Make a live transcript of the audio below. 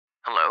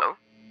Hello?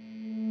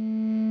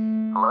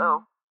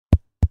 Hello?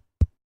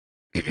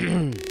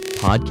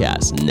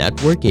 Podcast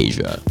Network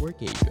Asia.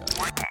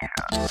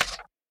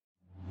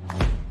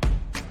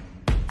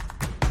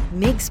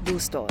 Migs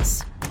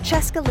Bustos,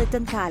 Cheska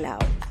Litan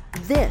Calao.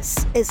 This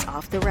is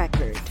Off the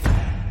Record.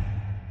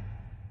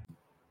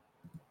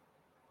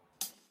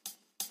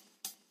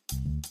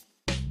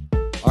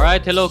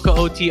 Alright, hello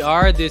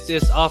ka-OTR. This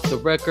is Off the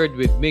Record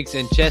with Migs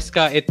and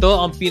Cheska.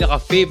 Ito ang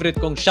pinaka-favorite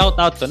kong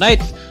shoutout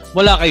tonight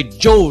mula kay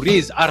Joe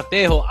Riz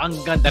Artejo. Ang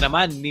ganda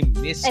naman ni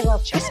Miss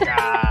Cheska.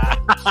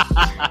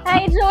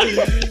 Hi, Joe.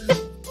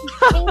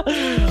 Thank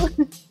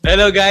you.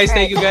 Hello guys,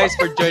 thank you guys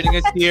for joining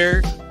us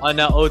here on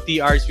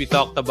OTRs. We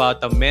talked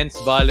about the men's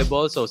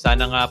volleyball. So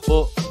sana nga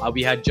po,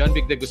 we had John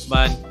Vic de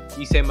Guzman,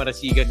 Isay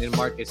Marasigan, and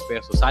Mark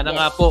Espeso. Sana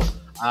nga po,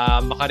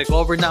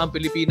 makarecover na ang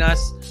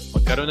Pilipinas,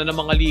 magkaroon na ng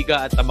mga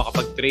liga at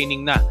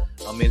makapag-training na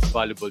ang men's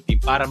volleyball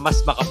team para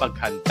mas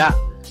makapaghanda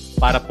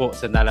para po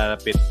sa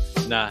nalalapit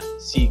na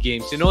SEA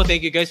Games.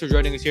 Thank you guys for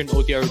joining us here in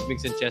OTR with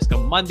Migs and Cheska.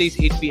 Mondays,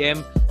 8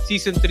 p.m.,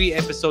 Season 3,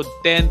 Episode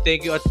 10.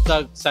 Thank you at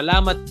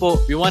salamat po.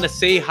 We want to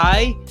say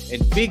hi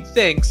and big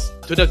thanks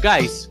to the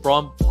guys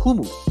from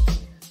Kumu.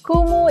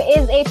 Kumu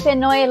is a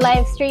Pinoy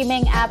live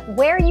streaming app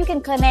where you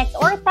can connect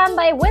or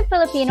tambay with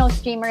Filipino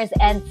streamers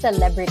and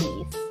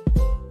celebrities.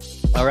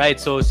 Alright,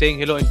 so saying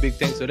hello and big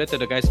thanks ulit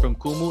to the guys from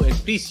Kumu, and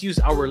please use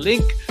our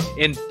link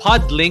in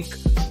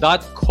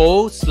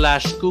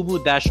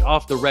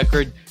podlink.co/Kumu-off the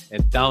record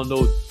and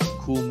download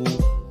Kumu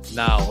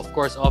now. Of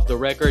course, Off the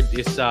Record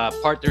is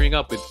partnering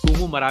up with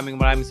Kumu.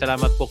 Maraming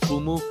salamat po,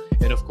 Kumu.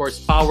 And of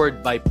course, powered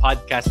by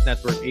Podcast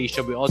Network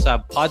Asia. We also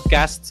have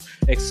podcasts,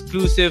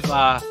 exclusive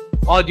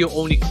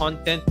audio-only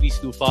content. Please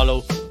do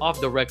follow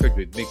Off the Record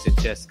with Migs and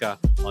Cheska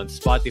on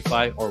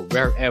Spotify or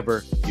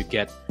wherever you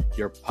get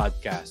your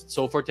podcast.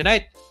 So for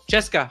tonight,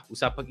 Cheska,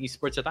 usapang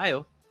esports na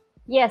tayo.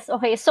 Yes,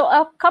 okay. So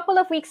a couple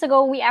of weeks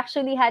ago, we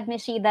actually had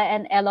Mishida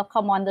and Elo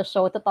come on the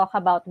show to talk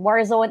about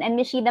Warzone, and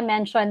Mishida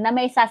mentioned na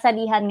may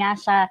sasalihan nga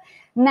siya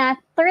na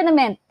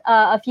tournament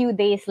a few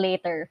days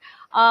later.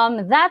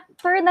 That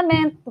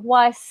tournament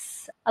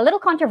was a little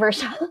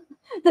controversial,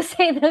 to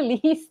say the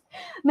least.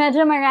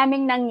 Medyo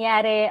maraming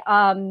nangyari,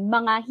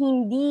 mga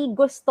hindi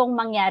gustong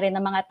mangyari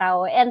ng mga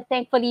tao. And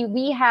thankfully,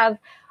 we have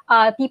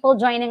people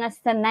joining us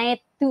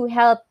tonight to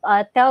help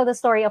tell the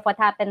story of what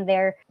happened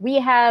there.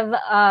 We have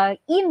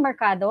Ian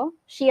Mercado.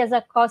 She is a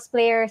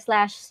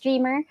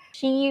cosplayer/streamer.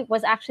 She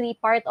was actually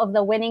part of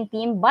the winning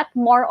team, but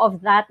more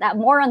on that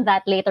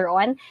later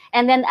on.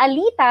 And then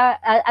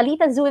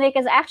Alita Zunic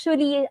is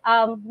actually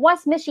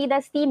was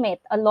Mishida's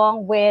teammate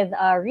along with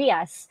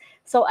Rias.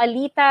 So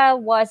Alita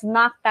was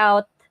knocked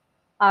out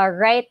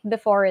right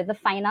before the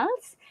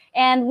finals.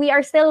 And we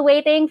are still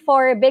waiting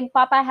for Big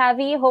Papa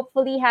Javi.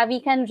 Hopefully,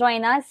 Javi can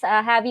join us.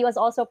 Javi was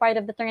also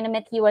part of the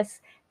tournament. He was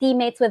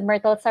teammates with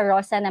Myrtle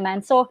Sarosa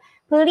naman. So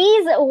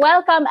please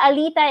welcome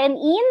Alita and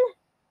Ian.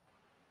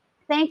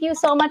 Thank you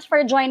so much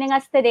for joining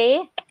us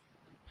today.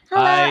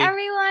 Hello, Hi.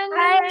 everyone.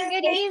 Hi.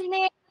 Good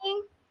evening.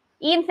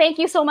 Ian, thank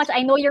you so much.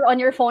 I know you're on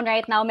your phone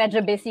right now.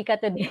 Medyo busy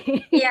ka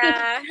today.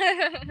 Yeah.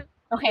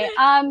 Okay,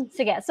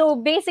 sige. So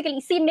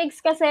basically, si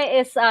Migs kasi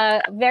is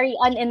very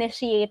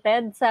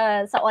uninitiated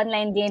sa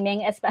online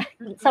gaming,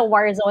 especially sa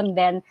Warzone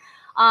din.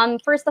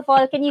 First of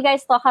all, can you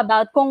guys talk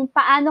about kung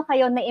paano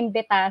kayo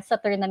naimbita sa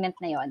tournament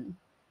na yon?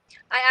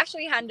 I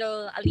actually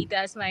handle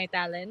Alita as my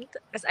talent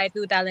because I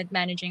do talent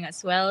managing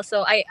as well.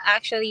 So I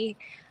actually,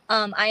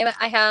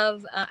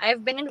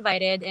 I've been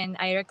invited and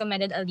I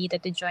recommended Alita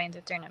to join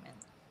the tournament.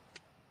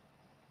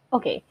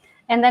 Okay,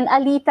 and then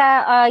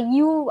Alita,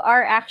 you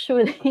are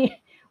actually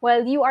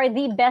well, you are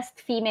the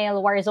best female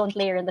Warzone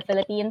player in the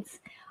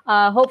Philippines.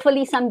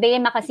 Hopefully someday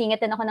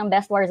makasingit din ako ng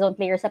best Warzone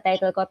player sa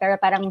title ko,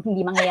 pero parang hindi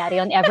mangyayari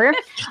yun ever.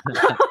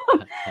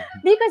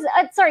 Because,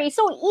 so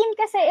Ian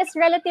kasi is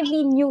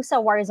relatively new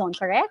sa Warzone,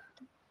 correct?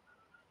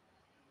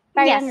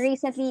 Parang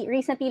Yes.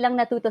 recently lang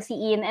natuto si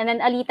Ian. And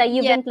then Alita,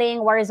 you've been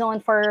playing Warzone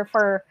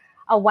for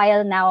a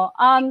while now.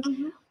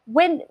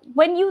 When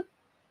you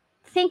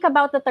think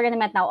about the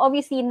tournament now,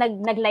 obviously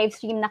nag-live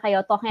stream na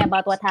kayo talking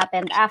about what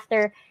happened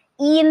after.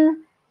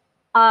 Ian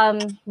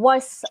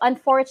was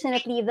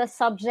unfortunately the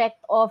subject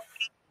of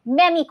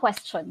many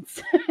questions.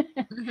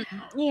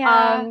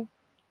 Yeah.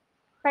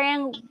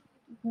 Parang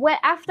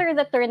after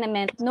the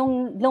tournament,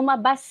 nung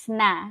lumabas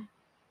na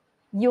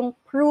yung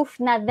proof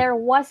na there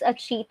was a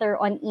cheater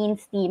on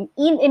Ian's team,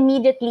 Ian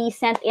immediately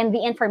sent in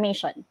the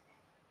information.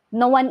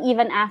 No one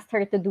even asked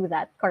her to do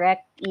that,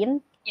 correct,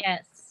 Ian?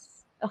 Yes.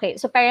 Okay,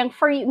 so parang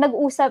for you,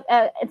 nag-usap,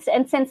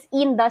 and since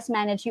Ian does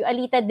manage you,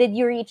 Alita, did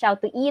you reach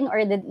out to Ian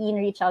or did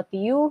Ian reach out to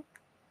you?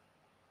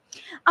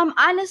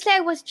 Honestly,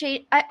 I was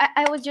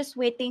just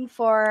waiting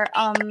for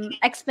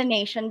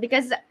explanation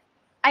because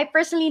I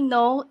personally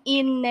know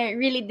Ian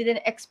really didn't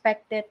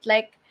expect it.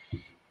 Like,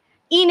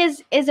 Ian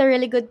is a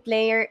really good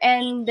player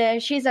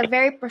and she's a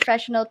very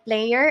professional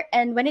player.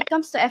 And when it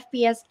comes to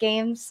FPS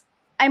games,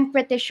 I'm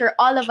pretty sure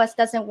all of us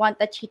doesn't want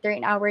a cheater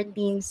in our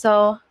team.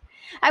 So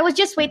I was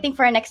just waiting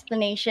for an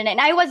explanation, and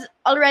I was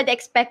already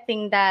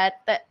expecting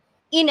that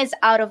In is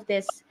out of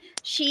this.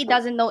 She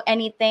doesn't know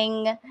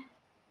anything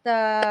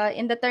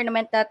in the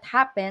tournament that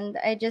happened.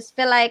 I just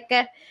feel like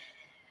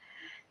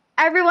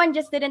everyone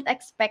just didn't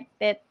expect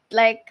it.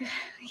 Like,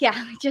 yeah,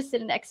 just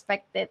didn't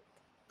expect it.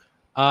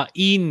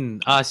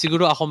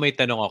 Siguro ako may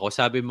tanong ako.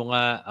 Sabi mo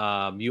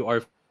nga, you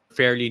are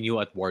fairly new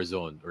at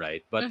Warzone,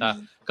 right? But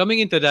coming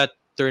into that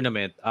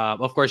tournament,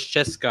 of course,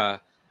 Cheska,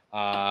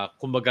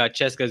 kumbaga,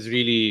 Cheska is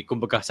really,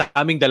 kumbaga, sa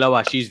aming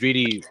dalawa, she's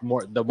really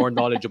the more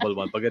knowledgeable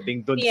one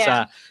pagdating dun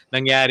sa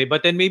nangyari.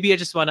 But then maybe I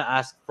just want to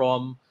ask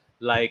from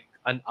like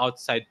an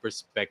outside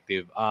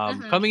perspective.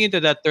 Coming into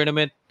that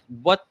tournament,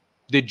 what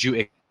did you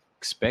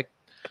expect?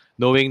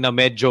 Knowing na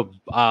medyo,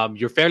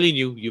 you're fairly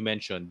new, you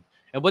mentioned.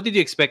 And what did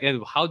you expect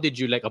and how did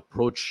you like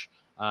approach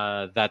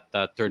that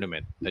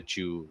tournament that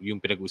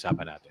yung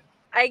pinag-usapan natin?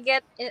 I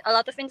get a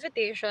lot of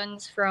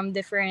invitations from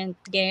different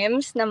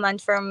games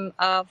naman from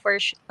for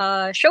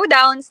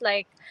showdowns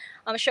like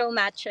show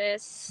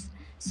matches.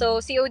 So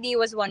COD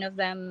was one of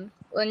them.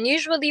 And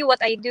usually what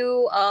I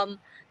do,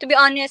 to be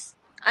honest,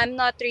 I'm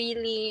not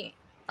really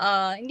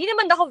hindi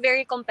naman ako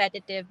very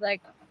competitive,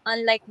 like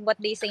unlike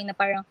what they say na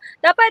parang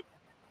dapat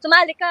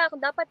sumali ka, kung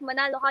dapat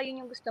manalo ka,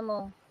 yun yung gusto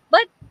mo.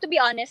 But to be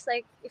honest,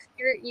 like if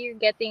you're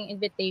getting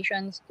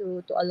invitations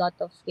to a lot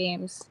of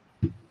games,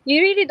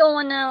 you really don't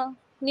wanna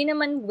hindi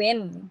naman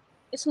win.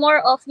 It's more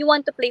of you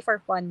want to play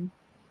for fun.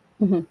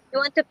 Mhm. You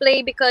want to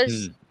play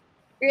because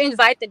you're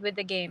invited with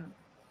the game.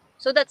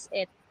 So that's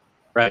it.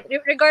 Right.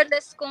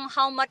 Regardless kung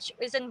how much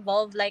is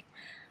involved, like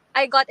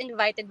I got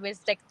invited with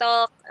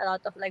TikTok, a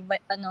lot of like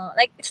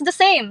like it's the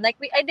same. Like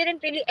I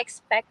didn't really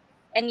expect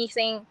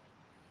anything,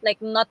 like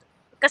not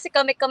kasi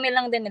kami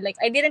lang din, like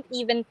I didn't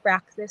even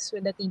practice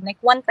with the team, like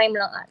one time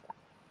lang ata.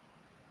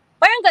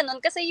 Parang ganun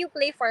kasi you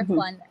play for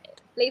fun,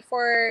 play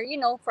for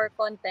for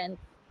content,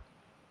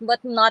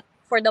 but not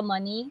for the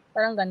money.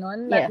 Parang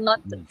ganun,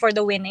 not for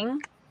the winning.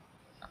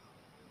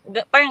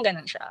 Parang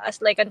ganun siya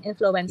as like an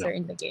influencer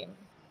in the game.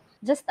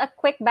 Just a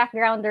quick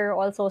backgrounder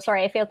also.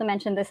 Sorry, I failed to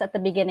mention this at the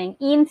beginning.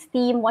 Ian's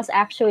team was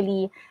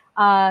actually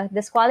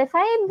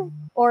disqualified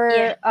or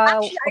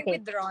actually I okay.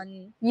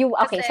 withdrawn.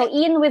 Okay, so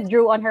Ian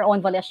withdrew on her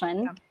own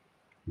volition.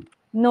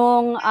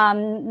 Nung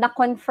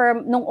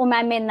na-confirm, nung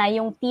umamin na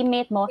yung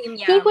teammate mo,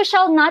 he who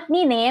shall not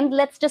be named,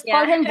 let's just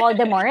call him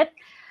Voldemort.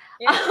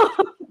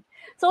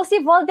 So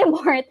si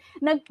Voldemort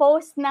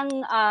nag-post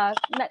ng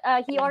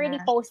he already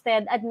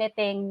posted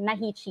admitting na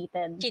he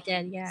cheated.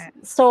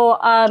 So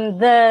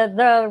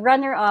the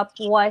runner-up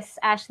was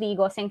Ashley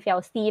Go Sing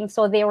Fiao's team,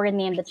 so they were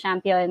named the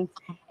champions.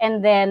 And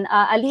then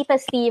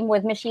Alita's team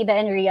with Mishida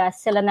and Rhea,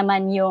 sila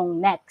naman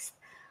yung next.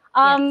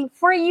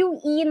 For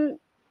you, Ian,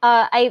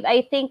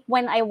 I think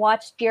when I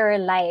watched your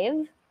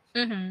live,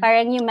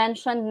 parang you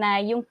mentioned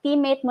na yung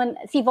teammate mo,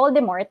 si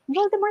Voldemort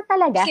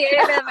talaga.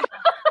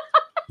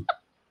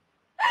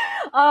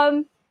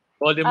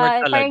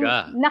 Voldemort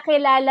talaga.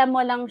 Nakilala mo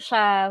lang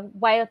siya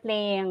while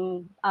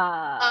playing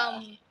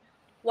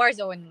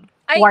Warzone.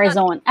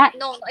 Warzone.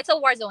 No, it's a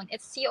Warzone.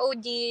 It's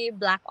COD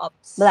Black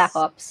Ops. Black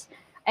Ops.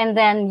 And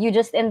then you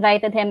just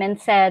invited him and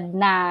said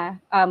na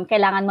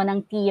kailangan mo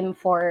ng team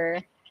for...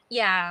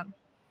 Yeah.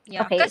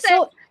 Okay,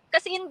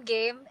 kasi in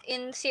game,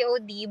 in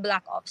COD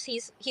Black Ops,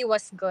 he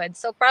was good.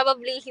 So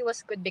probably he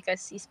was good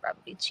because he's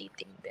probably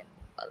cheating din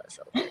pala.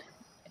 So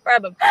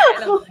probably.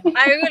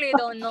 I really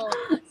don't know.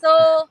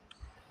 So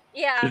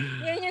yeah,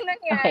 yun yung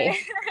nangyari.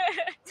 Okay.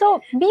 So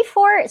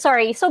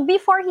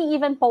before he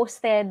even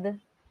posted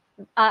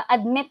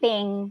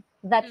admitting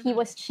that he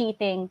was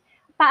cheating,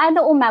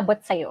 paano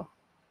umabot sa'yo?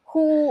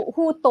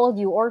 Who told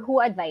you or who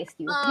advised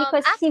you?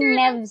 Because si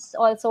Nevs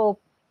also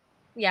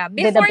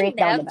did a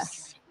breakdown,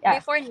 diba? Yeah.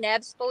 Before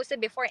Nevs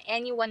posted, before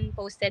anyone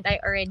posted,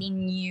 I already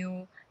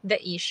knew the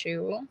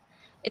issue.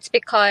 It's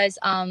because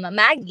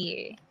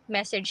Maggie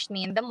messaged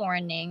me in the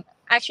morning.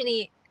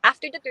 Actually,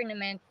 after the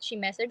tournament, she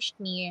messaged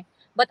me,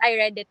 but I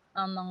read it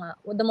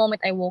the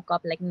moment I woke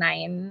up, like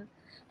 9.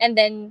 And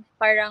then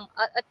parang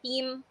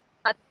yung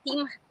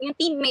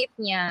teammate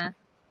niya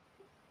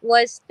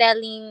was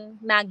telling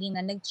Maggie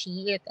na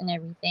nag-cheat and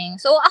everything.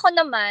 So ako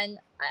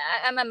naman,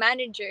 I'm a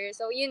manager,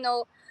 so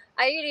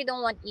I really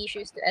don't want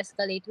issues to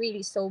escalate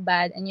really so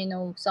bad, and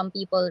some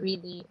people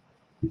really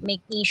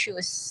make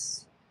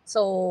issues.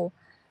 So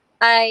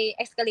I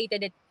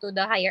escalated it to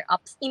the higher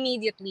ups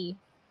immediately.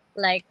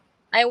 Like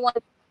I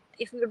want,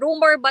 if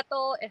rumor ba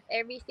to, if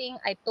everything,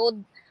 I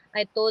told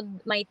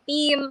my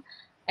team,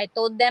 I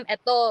told them,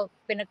 eto,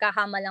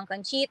 pinagkakamalang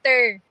kang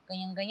cheater,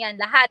 ganyan.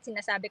 Lahat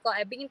sinasabi ko,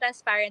 I being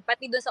transparent,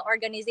 pati dun sa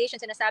organization,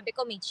 sinasabi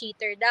ko may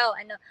cheater daw.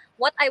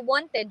 What I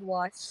wanted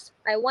was,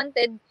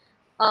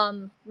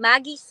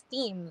 Maggie's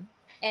team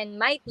and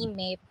my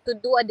teammate to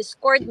do a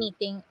Discord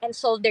meeting and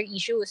solve their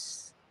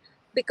issues.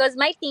 Because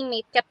my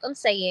teammate kept on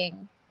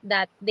saying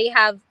that they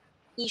have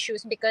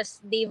issues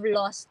because they've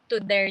lost to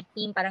their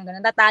team, parang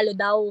ganun, natalo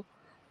daw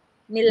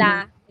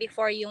nila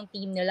before yung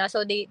team nila.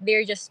 So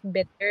they're just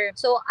bitter.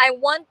 So I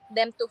want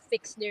them to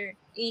fix their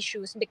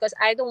issues because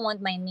I don't want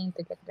my name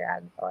to get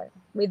dragged on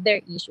with their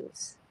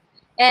issues.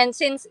 And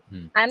since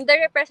Hmm. I'm the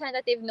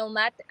representative,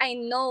 I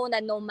know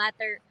that no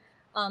matter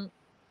um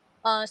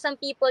some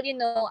people,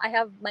 I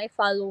have my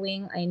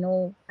following, I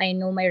know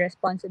my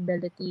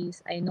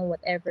responsibilities, I know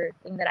whatever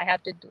thing that I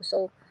have to do.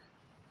 So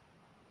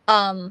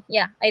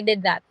yeah, I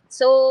did that.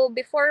 So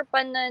before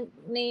pa na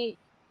may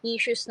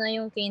issues na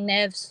yung kay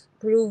Nev's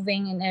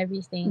proving and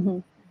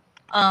everything,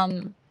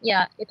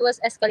 yeah, it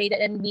was escalated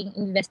and being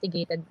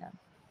investigated na.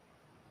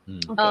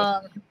 Hmm.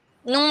 Okay.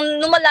 Nung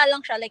lumala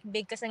lang siya, like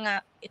big, kasi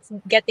nga it's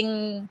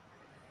getting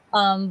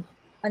ano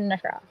na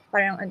siya,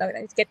 parang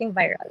it's getting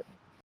viral.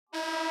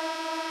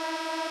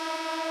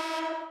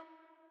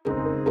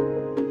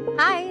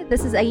 Hi,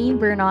 this is Ayin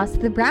Bernos,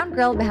 the brown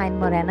girl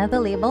behind Morena the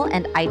Label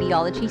and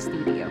Ideology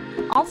Studio,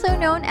 also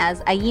known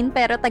as Ayin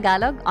Pero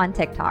Tagalog on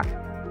TikTok.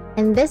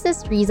 And this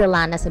is Riza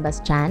Lana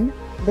Sebastian,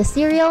 the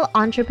serial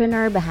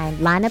entrepreneur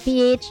behind Lana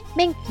PH,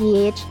 Mink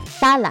PH,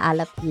 Tala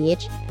Ala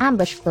PH,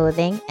 Ambush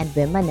Clothing, and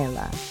Wim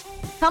Manila.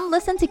 Come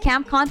listen to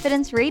Camp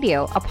Confidence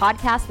Radio, a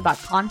podcast about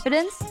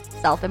confidence,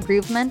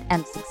 self-improvement,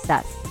 and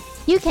success.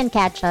 You can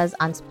catch us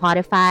on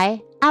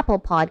Spotify, Apple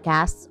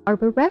Podcasts, or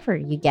wherever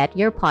you get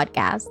your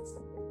podcasts.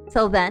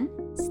 Till then,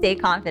 stay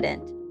confident.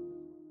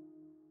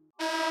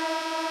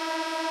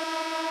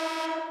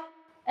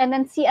 And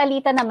then si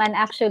Alita naman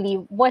actually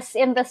was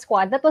in the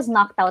squad that was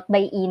knocked out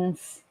by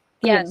In's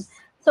team. Yes.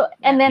 So,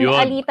 and then Yun.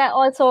 Alita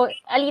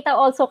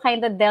also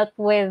kind of dealt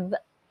with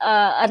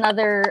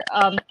another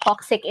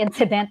toxic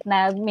incident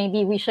na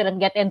maybe we shouldn't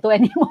get into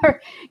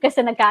anymore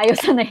kasi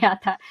nagkaayos na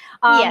yata.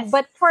 Yes.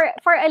 But for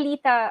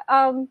Alita,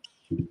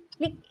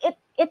 like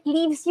it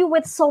leaves you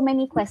with so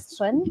many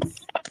questions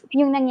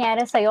yung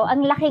nangyari sa'yo.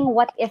 Ang laking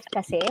what if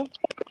kasi.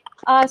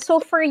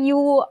 So for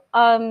you,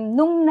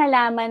 nung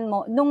nalaman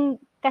mo,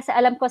 kasi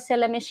alam ko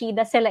sila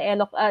Mishida, sila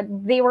Elok,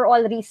 they were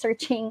all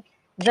researching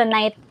the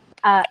night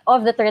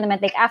of the tournament.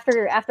 Like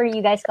after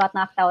you guys got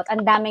knocked out,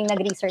 ang daming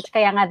nag-research.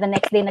 Kaya nga the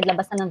next day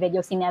naglabas na ng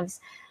video si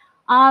Nevs.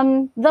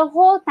 The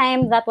whole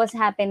time that was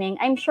happening,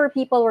 I'm sure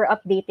people were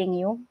updating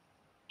you.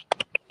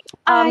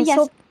 Yes.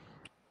 So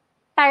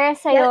para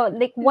sa'yo,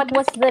 like what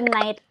was the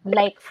night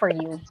like for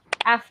you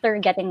after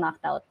getting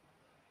knocked out?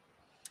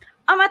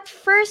 At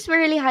first, we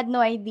really had no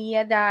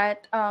idea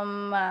that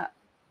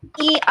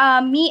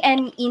me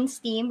and In's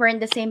team were in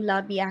the same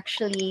lobby.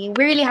 Actually,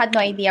 we really had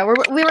no idea.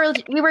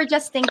 We were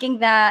just thinking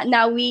that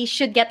now we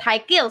should get high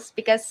kills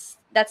because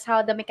that's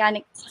how the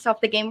mechanics of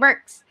the game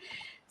works.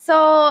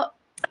 So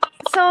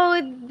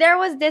there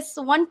was this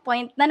one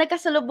point na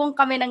nagkasalubong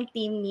kami ng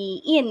team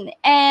ni In,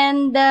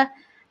 and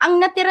ang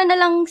natira na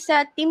lang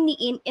sa team ni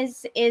In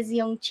is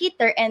yung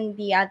cheater and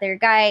the other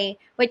guy,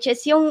 which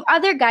is yung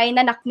other guy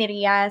na nak ni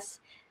Riaz.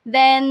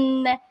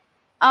 Then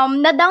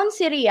na-down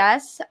si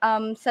Riaz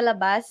sa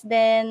labas.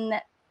 Then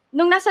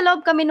nung nasa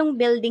loob kami nung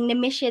building ni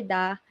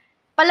Mishida,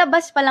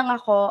 palabas pa lang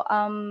ako,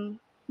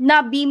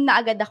 na-beam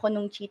na agad ako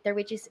nung cheater,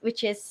 which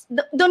is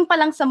doon pa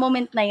lang sa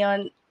moment na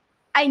yon,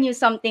 I knew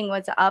something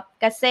was up.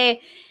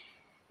 Kasi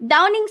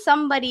downing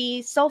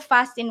somebody so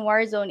fast in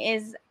Warzone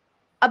is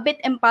a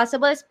bit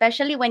impossible,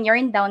 especially when you're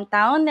in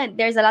downtown.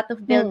 There's a lot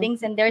of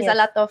buildings and there's a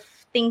lot of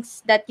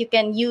things that you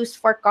can use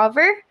for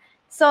cover.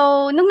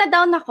 So nung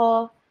na-down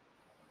ako,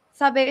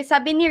 sabi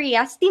ni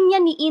Riaz, team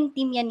yan ni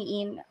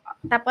In.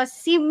 Tapos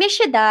si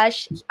Mishida,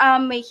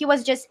 he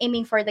was just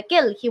aiming for the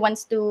kill. He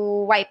wants to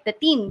wipe the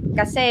team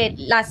kasi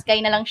last guy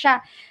na lang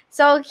siya.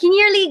 So he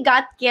nearly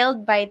got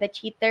killed by the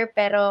cheater,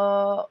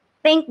 pero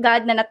thank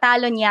God na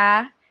natalo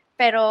niya.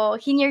 Pero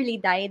he nearly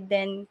died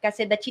then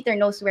kasi the cheater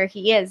knows where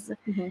he is.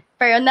 Mhm.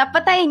 Pero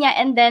napatay niya,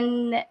 and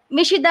then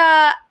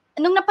Mishida,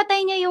 nung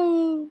napatay niya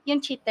yung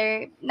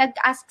cheater,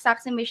 nag-ask sa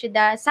akin si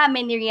Mishida, sa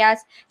amin ni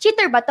Riaz,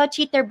 cheater ba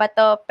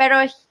to?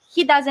 Pero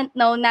he doesn't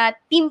know na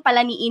team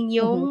pala ni In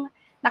yung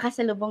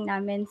nakasalubong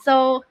namin.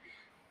 So,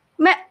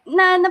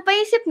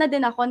 napaisip na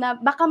din ako na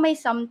baka may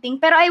something.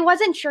 Pero I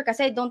wasn't sure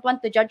kasi I don't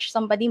want to judge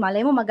somebody.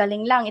 Malay mo,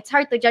 magaling lang. It's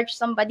hard to judge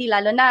somebody,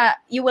 lalo na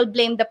you will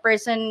blame the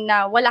person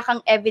na wala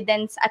kang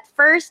evidence at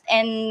first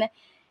and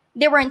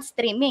they weren't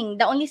streaming.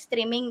 The only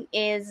streaming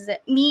is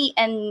me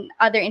and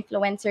other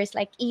influencers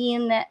like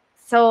In.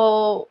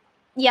 So,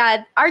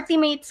 yeah, our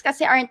teammates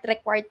kasi aren't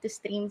required to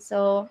stream.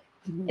 So,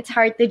 it's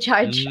hard to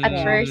judge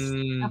at first.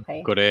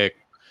 Okay. Correct.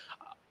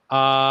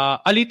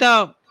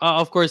 Alita,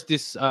 of course,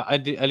 this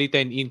Alita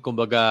and In,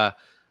 kumbaga,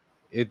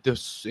 it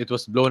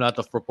was blown out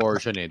of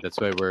proportion. That's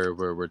why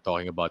we're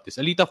talking about this.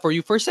 Alita, for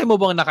you, first time mo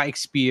bang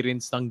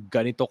naka-experience ng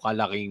ganito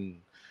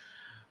kalaking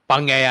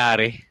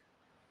pangyayari?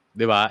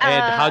 'Di ba?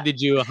 And how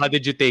did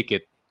you take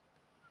it?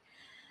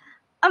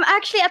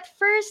 Actually, at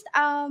first,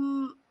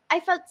 I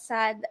felt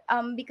sad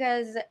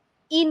because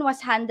In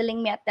was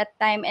handling me at that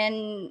time,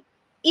 and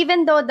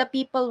even though the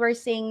people were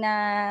saying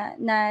na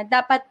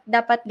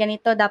dapat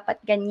ganito,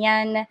 dapat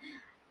ganyan,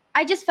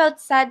 I just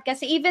felt sad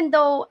kasi even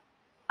though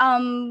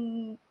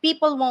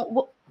people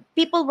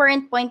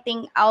weren't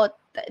pointing out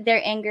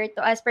their anger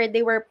to us, but they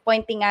were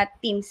pointing at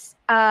In's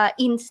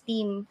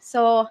team.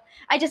 So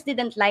I just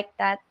didn't like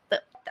that.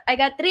 I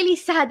got really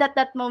sad at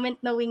that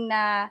moment knowing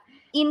na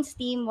In's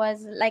team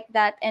was like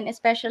that, and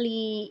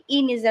especially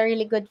In is a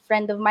really good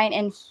friend of mine,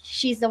 and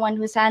she's the one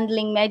who's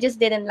handling me. I just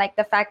didn't like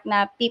the fact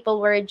that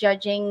people were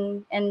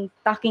judging and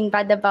talking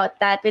bad about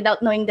that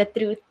without knowing the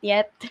truth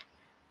yet.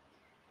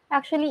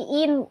 Actually,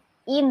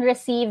 In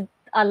received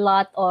a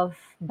lot of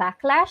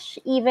backlash,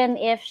 even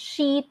if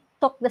she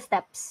took the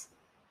steps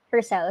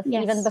herself,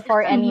 even Yes.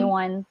 before Mhm.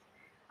 anyone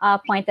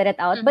pointed it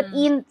out. But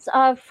In,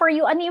 for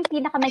you, ano yung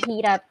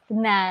pinakamahirap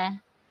na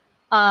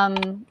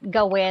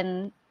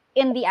gawin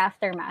in the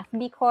aftermath?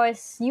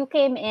 Because you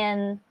came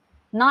in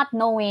not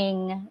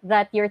knowing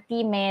that your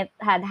teammate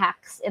had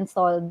hacks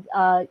installed.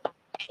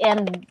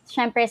 And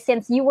syempre,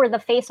 since you were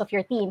the face of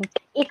your team,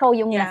 ikaw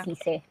yung Yeah.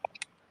 nasisi.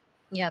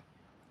 Yep.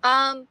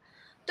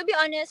 To be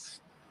honest,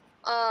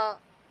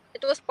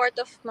 it was part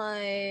of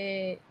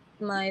my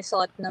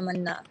thought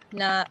naman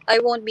na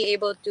I won't be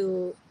able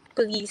to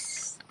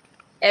please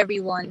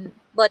everyone,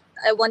 but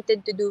I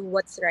wanted to do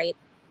what's right.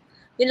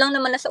 Yun lang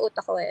naman nasa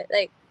utak ko eh.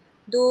 Like,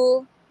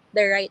 do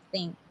the right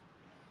thing.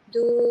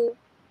 Do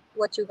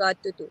what you got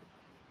to do.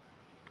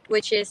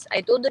 Which is, I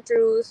told the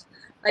truth,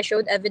 I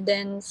showed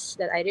evidence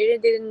that I really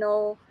didn't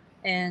know,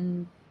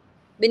 and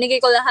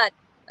binigay ko lahat.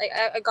 Like,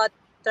 I got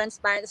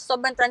transparent.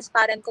 Sobrang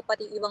transparent ko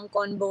pati ibang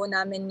convo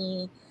namin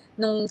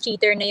nung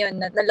cheater na yun,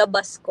 na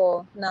nalabas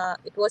ko na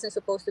it wasn't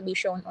supposed to be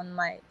shown on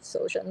my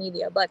social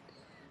media, but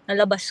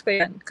nalabas ko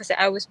yun kasi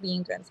I was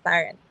being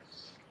transparent.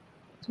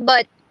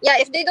 But yeah,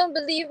 if they don't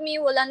believe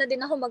me, wala na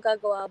din ako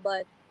magagawa.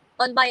 But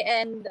on my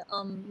end,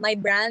 my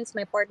brands,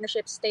 my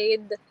partnerships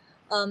stayed.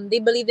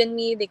 They believed in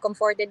me. They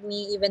comforted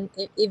me,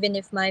 even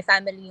if my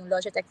family, yung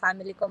Logitech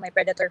family ko, my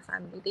Predator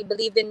family, they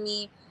believed in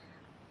me.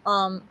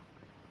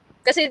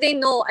 Kasi they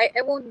know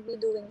I won't be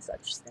doing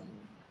such thing.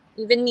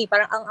 Even me,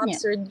 parang ang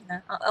absurd na.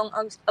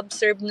 Ang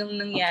absurd nung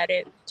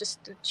nangyari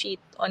just to cheat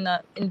on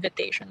a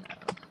invitation.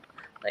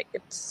 Like,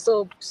 it's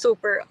so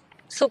super,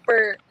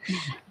 super,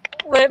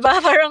 diba?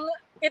 Parang,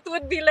 it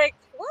would be like,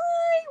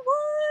 why?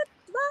 What?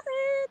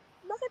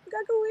 Bakit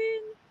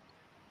gagawin?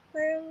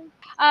 Parang,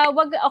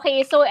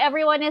 Okay, so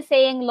everyone is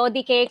saying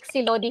Lodi Cakes,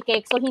 si Lodi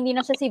Cakes. So hindi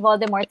na siya si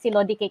Voldemort, si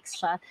Lodi Cakes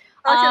siya.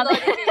 si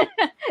Lodi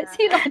Cakes.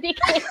 Si Lodi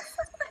Cakes.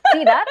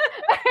 See that?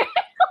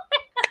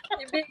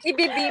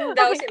 Ibi-beam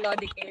daw si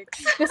Lodi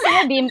Cakes. Gusto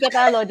mo beam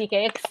kita, Lodi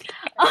Cakes?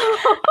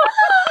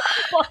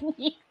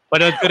 Funny.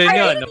 Panood ko rin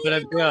yun.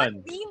 Napanood ko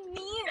yun. Beam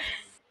means.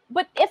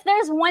 But if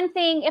there's one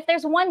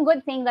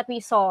good thing that we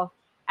saw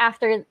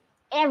after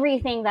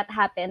everything that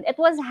happened, it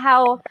was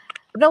how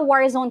the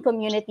Warzone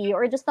community,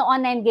 or just the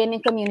online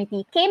gaming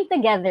community, came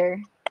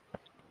together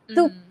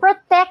to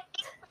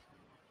protect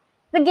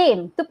the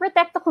game, to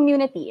protect the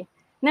community.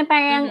 Na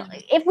parang,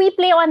 if we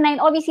play online,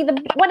 obviously,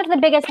 one of the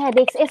biggest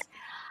headaches is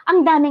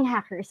ang daming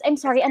hackers. I'm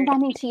sorry, ang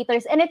daming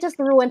cheaters, and it just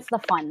ruins the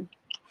fun.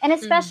 And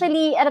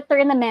especially at a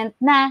tournament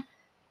na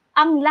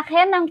ang laki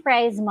ng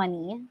prize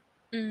money.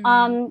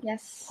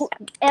 Yes.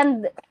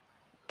 And,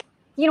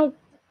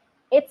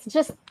 it's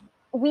just,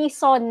 we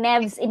saw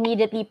Nevs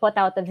immediately put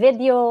out a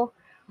video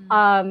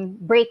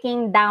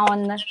breaking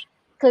down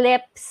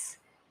clips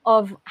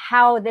of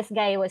how this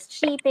guy was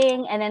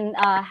cheating, and then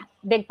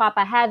Big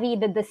Papa Javi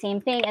did the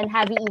same thing, and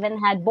Javi even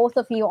had both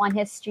of you on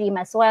his stream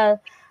as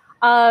well.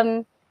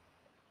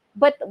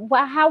 But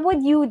how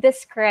would you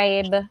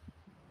describe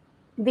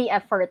the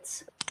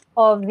efforts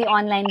of the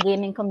online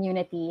gaming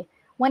community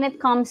when it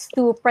comes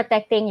to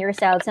protecting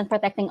yourselves and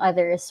protecting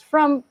others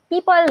from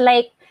people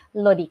like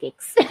Lodi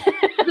Cakes?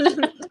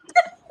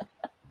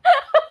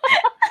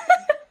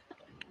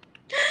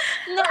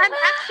 No, I'm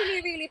actually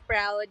really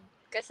proud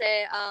kasi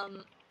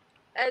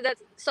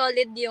that's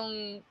solid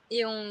yung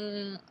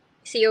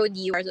COD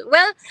Warzone.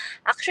 Well,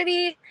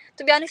 actually,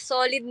 to be honest,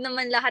 solid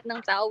naman lahat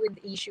ng tao with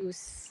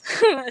issues.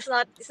 it's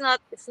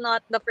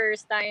not the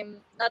first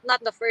time, not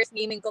the first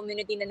gaming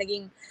community na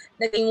naging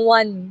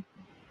one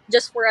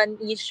just for an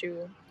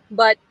issue.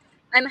 But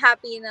I'm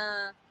happy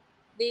na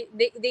they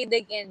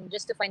dig in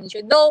just to find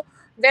issue. Though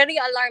very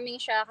alarming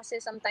siya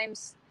kasi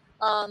sometimes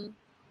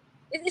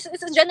it's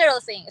a general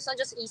thing. It's not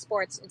just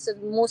esports. It's a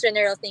most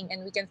general thing,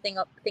 and we can think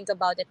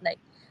about it like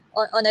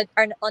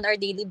on our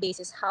daily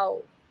basis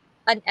how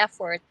an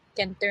effort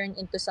can turn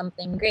into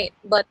something great.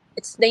 But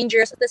it's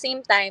dangerous at the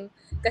same time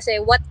kasi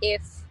what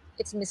if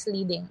it's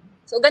misleading?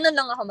 So ganun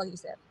lang ako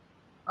mag-isip.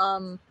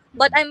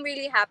 But I'm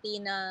really happy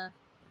na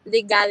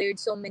they gathered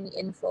so many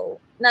info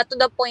na to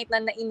the point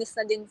na nainis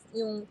na din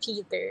yung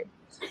cheater.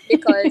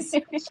 Because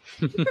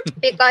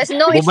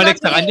no, it's bumalik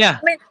not sa kanya.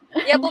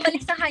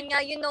 Bumalik sa kanya.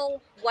 You know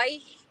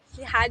why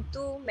he had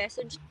to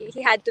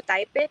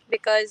type it?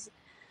 Because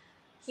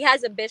he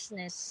has a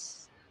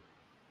business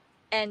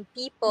and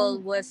people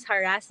was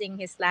harassing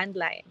his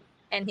landline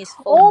and his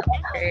phone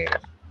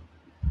number.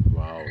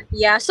 Wow.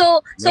 Yeah,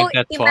 so Went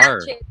that far.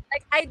 imagine,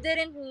 like, I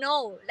didn't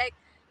know. Like,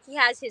 he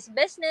has his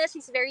business.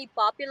 He's very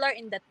popular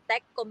in the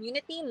tech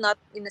community, not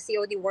in the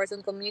COD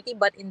Warzone community,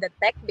 but in the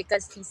tech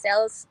because he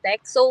sells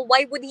tech. So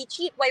why would he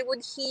cheat? Why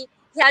would he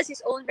has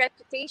his own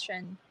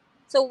reputation.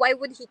 So why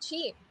would he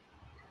cheat?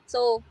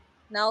 So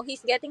now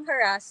he's getting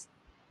harassed.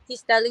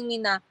 He's telling me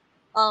na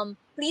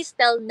please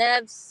tell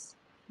Nevs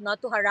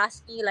not to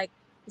harass me. Like,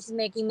 he's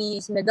making me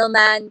his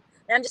middleman.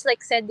 And I'm just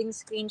like sending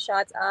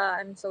screenshots.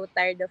 I'm so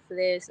tired of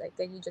this. Like,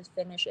 can you just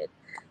finish it?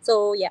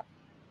 So yeah.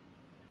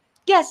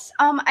 Yes,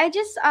 I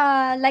just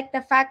like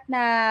the fact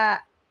na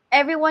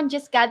everyone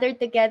just gathered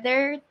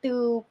together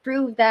to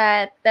prove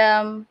that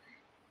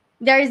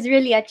there is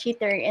really a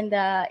cheater in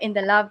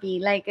the lobby,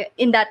 like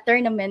in that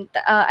tournament.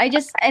 I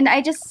just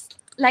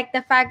like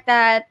the fact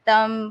that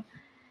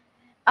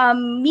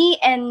me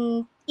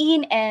and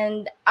Ian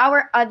and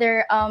our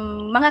other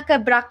mga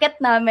ka-bracket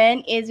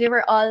namin is we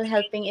were all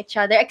helping each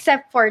other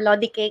except for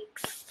Lodi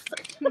Cakes.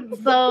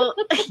 So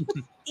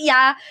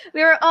yeah,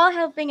 we were all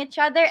helping each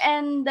other,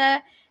 and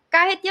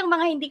kahit yung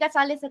mga hindi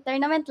kasali sa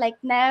tournament like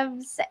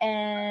Nevs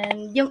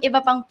and yung iba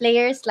pang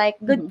players like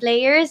good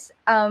players,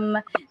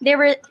 they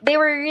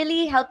were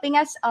really helping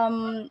us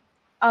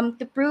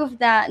to prove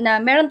that na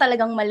meron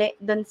talagang mali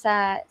dun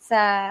sa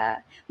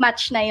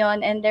match na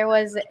yon, and there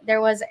was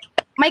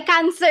may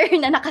cancer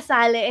na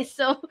nakasali.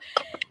 So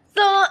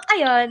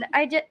ayun,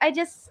 I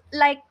just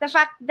like the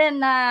fact then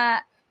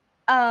na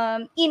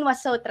Ian was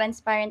so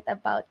transparent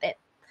about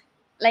it.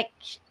 Like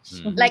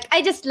I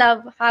just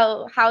love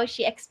how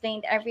she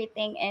explained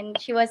everything, and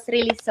she was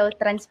really so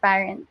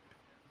transparent.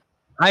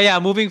 Yeah,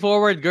 moving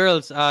forward,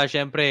 girls,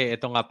 syempre,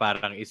 ito nga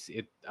parang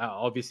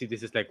obviously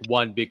this is like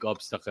one big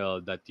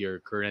obstacle that you're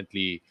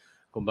currently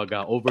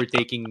kumbaga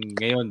overtaking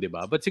ngayon, 'di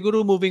ba? But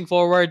siguro moving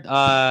forward,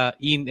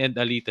 Ian and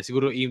Alita,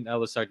 siguro Ian, I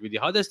will start with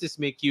you. How does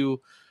this make you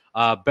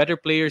better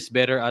players,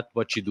 better at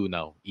what you do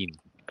now, Ian?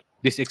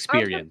 This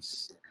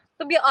experience.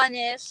 To be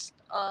honest,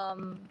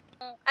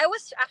 I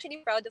was actually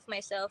proud of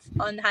myself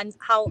on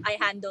how I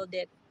handled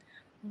it.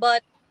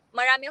 But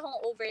marami akong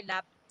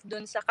overlap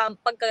dun sa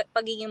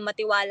pagiging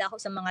matiwala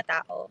ko sa mga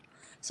tao.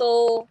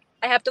 So,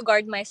 I have to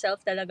guard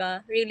myself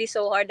talaga really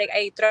so hard. Like,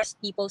 I trust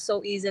people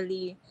so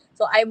easily.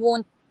 So, I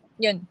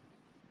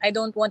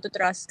don't want to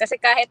trust.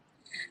 Kasi kahit,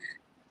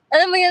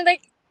 alam mo yun,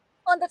 like,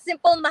 on that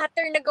simple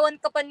matter,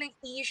 nagawan ka pa ng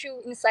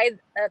issue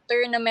inside a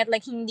tournament,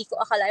 like, hindi ko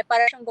akala.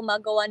 Para siyang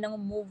gumagawa ng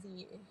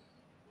movie.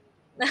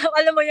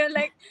 Alam mo yun,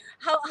 like,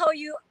 how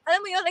you,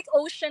 alam mo yun, like,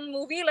 ocean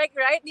movie, like,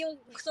 right? Yung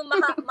gusto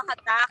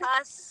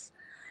makatakas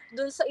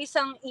dun sa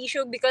isang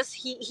issue because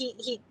he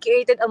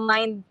created a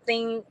mind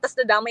thing, tas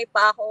nadamay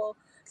pa ako.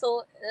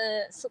 So,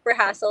 super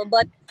hassle.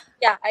 But,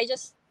 yeah, I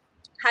just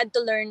had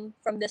to learn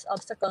from this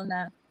obstacle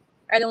na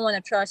I don't want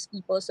to trust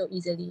people so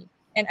easily.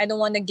 And I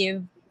don't want to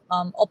give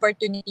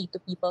opportunity to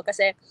people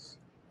kasi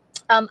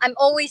I'm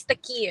always the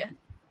key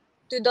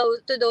to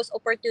those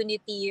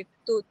opportunity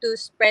to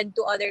spread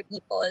to other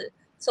people.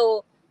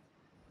 So,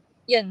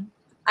 yun,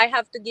 I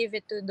have to give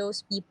it to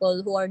those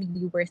people who are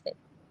really worth it.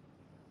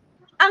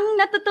 Ang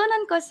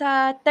natutunan ko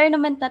sa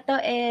tournament na to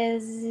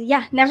is,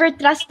 never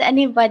trust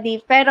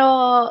anybody.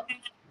 Pero,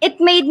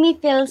 it made me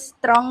feel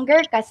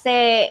stronger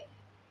kasi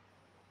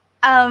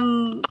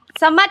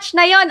sa match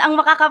na yon ang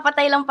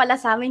makakapatay lang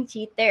pala sa amin,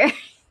 cheater.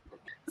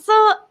 So,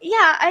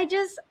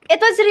 it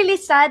was really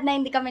sad na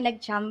hindi kami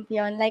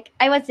nag-champion. Like,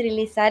 I was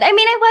really sad. I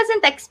mean, I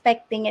wasn't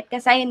expecting it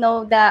because I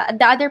know the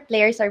other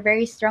players are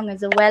very strong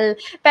as well.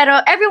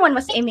 Pero everyone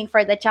was aiming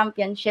for the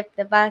championship,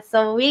 diba?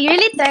 So, we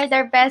really tried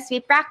our best.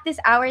 We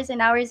practiced hours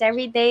and hours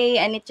every day,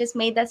 and it just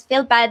made us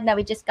feel bad na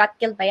we just got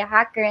killed by a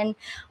hacker and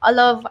all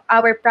of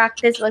our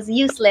practice was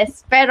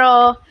useless.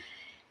 Pero,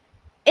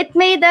 it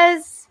made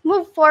us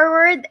move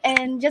forward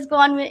and just go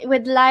on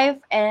with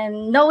life,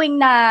 and knowing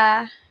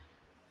na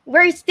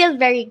we're still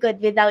very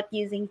good without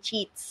using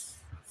cheats.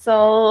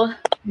 So,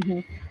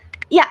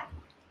 yeah.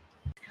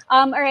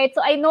 All right.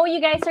 So I know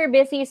you guys are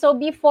busy. So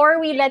before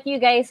we let you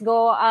guys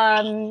go,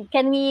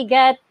 can we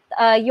get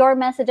your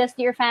messages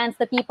to your fans,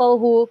 the people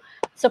who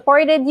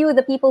supported you,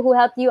 the people who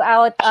helped you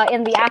out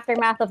in the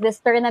aftermath of this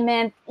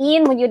tournament?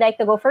 Ian, would you like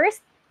to go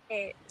first?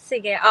 Okay,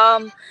 sige.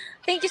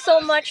 Thank you so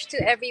much to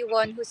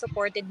everyone who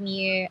supported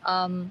me.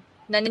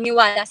 Na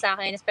naniwala sa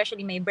akin,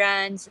 especially my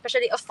brands,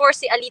 especially of course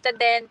si Alita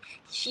din.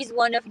 She's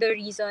one of the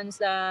reasons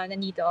na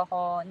nandito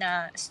ako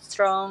na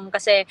strong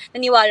kasi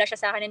naniwala siya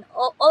sa akin, and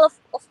all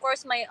of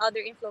course my other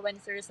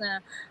influencers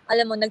na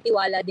alam mo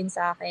nagtiwala din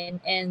sa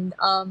akin, and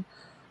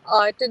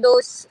to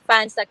those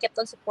fans that kept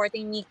on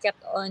supporting me,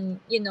 kept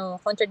on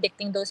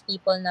contradicting those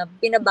people na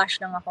binabash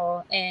lang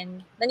ako,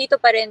 and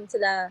nandito pa rin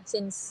sila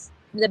since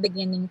the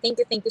beginning. Thank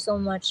you so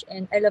much,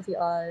 and I love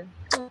you all.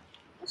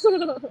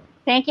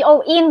 Thank you. Oh,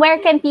 Ian, where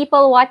can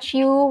people watch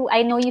you?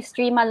 I know you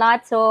stream a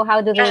lot, so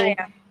how do they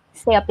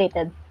stay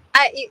updated?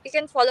 You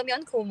can follow me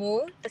on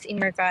Kumu, that's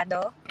in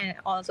Mercado, and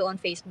also on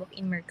Facebook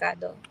in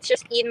Mercado. It's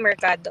just Ian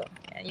Mercado.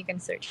 Yeah, you can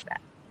search that.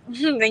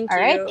 Thank you.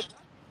 Right.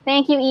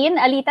 Thank you, Ian.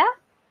 Alita?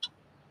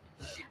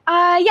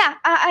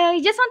 I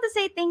just want to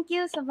say thank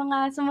you sa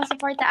mga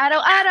sumusuporta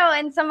araw-araw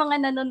and sa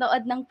mga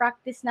nanonood ng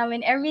practice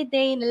namin every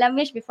day,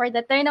 nilamish before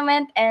the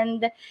tournament,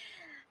 and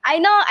I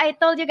know I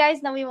told you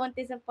guys na we won't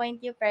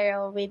disappoint you,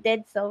 pero we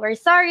did. So we're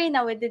sorry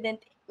na we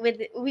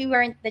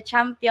weren't the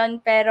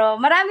champion,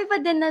 pero marami pa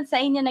din sa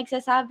inyo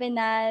nagsasabi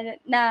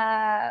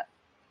na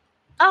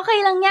okay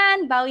lang yan,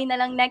 bawi na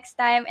lang next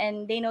time,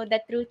 and they know the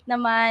truth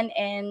naman,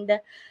 and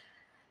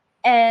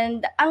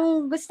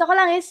ang gusto ko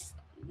lang is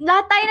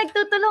lahat tayo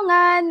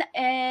nagtutulungan,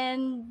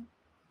 and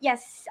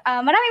yes,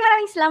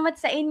 maraming salamat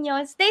sa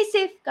inyo. Stay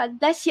safe, God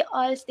bless you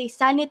all, stay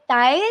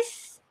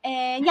sanitized,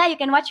 and yeah, you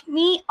can watch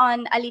me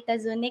on Alita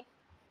Zunic.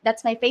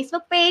 That's my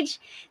Facebook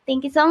page.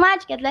 Thank you so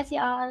much. God bless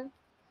you all.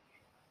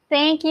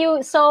 Thank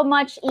you so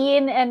much,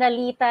 Ian and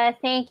Alita.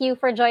 Thank you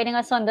for joining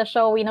us on the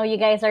show. We know you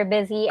guys are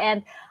busy,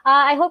 and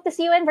I hope to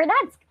see you in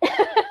Verdansk.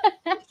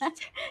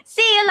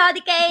 See you,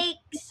 Lodi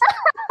Cakes!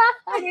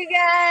 Bye, you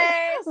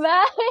guys.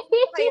 Bye.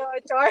 Kayo,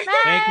 Chor.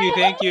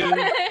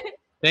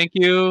 Thank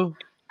you.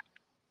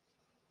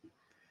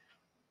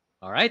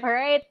 All right. All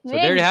right. So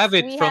there you have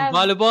it. From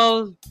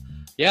volleyball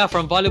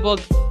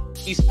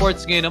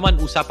esports ngayon naman,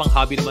 usapang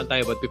hobby naman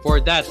tayo. But before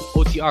that,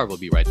 OTR will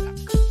be right back.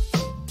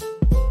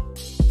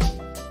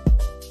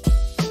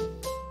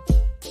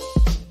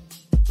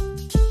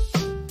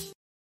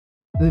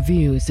 The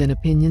views and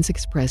opinions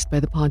expressed by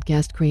the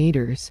podcast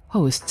creators,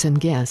 hosts, and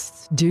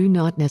guests do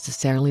not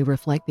necessarily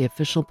reflect the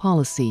official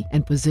policy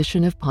and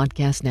position of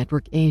Podcast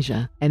Network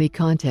Asia. Any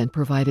content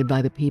provided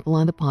by the people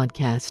on the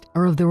podcast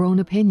are of their own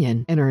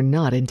opinion and are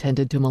not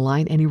intended to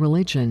malign any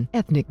religion,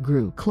 ethnic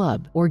group,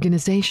 club,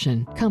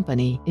 organization,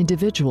 company,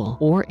 individual,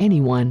 or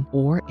anyone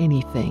or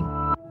anything.